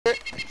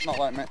It's not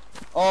like me.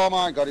 Oh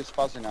my god, he's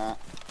spazzing out.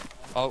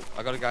 Oh,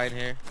 I got a guy in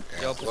here.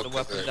 Yeah, Yo, put the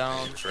weapon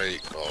down. Put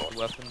the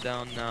weapon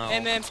down now. Hey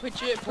man,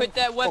 put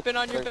that weapon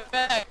on your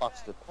back.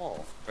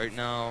 Right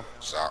now.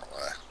 Exactly.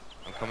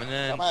 I'm coming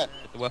in. Put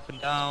the weapon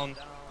down.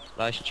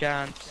 Last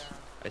chance.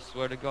 I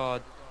swear to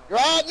God. You're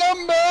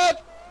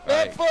outnumbered!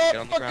 Right, get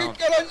on the ground.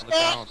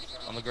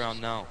 On the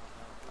ground now.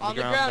 On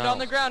the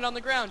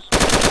ground.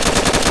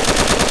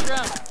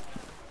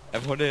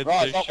 Everyone in,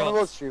 right, there's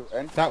shots.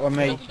 Shooting. That was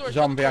me.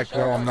 Zombie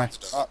aggro on me. Right,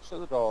 shut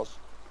the doors.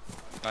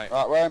 Right,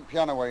 we're in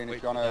piano waiting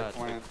if you want to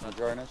come in and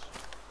join us.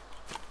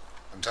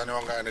 Has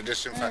anyone got any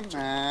disinfectant? Hey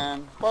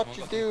man, what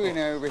you doing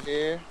over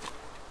here?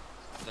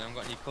 Has anyone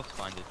got any cuffs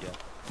binded yet?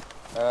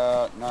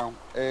 No.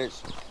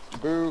 It's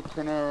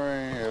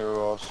Buchanary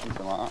or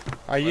something like that.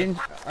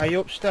 Are you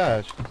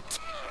upstairs?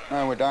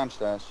 No, we're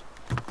downstairs.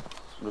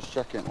 I'm just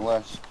checking the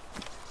list.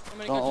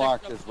 Don't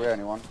like this with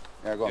anyone.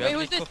 Yeah, go on. Wait,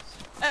 who's this?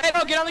 Hey,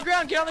 no, get on the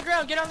ground. Coming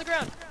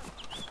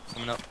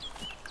up.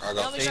 I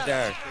got Stay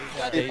there.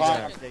 Stay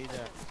there.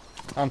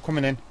 I'm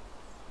coming in.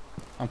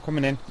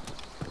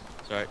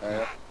 Sorry.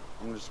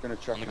 I'm just gonna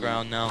check. On the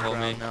ground now,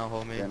 homie.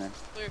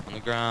 On the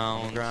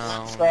ground.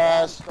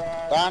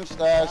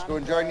 Downstairs. Go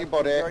and join your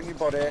buddy.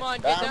 Come on,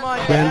 get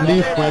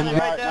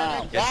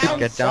down.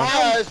 Get down.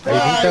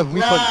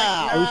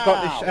 Who's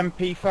got this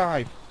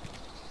Mp5?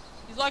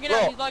 He's logging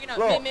out.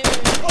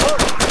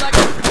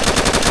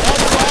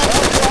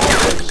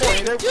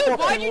 Dude,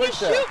 why did you just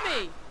shoot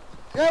me?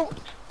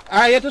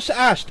 I just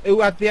asked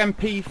who had the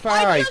Mp5.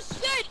 I just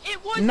said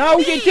it was No,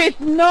 me. you did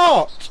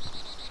not.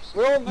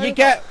 You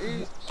get.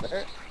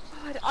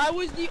 God, I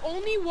was the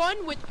only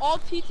one with all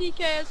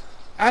TTKs.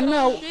 I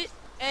know. Shit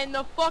and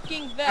the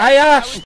fucking vest. I asked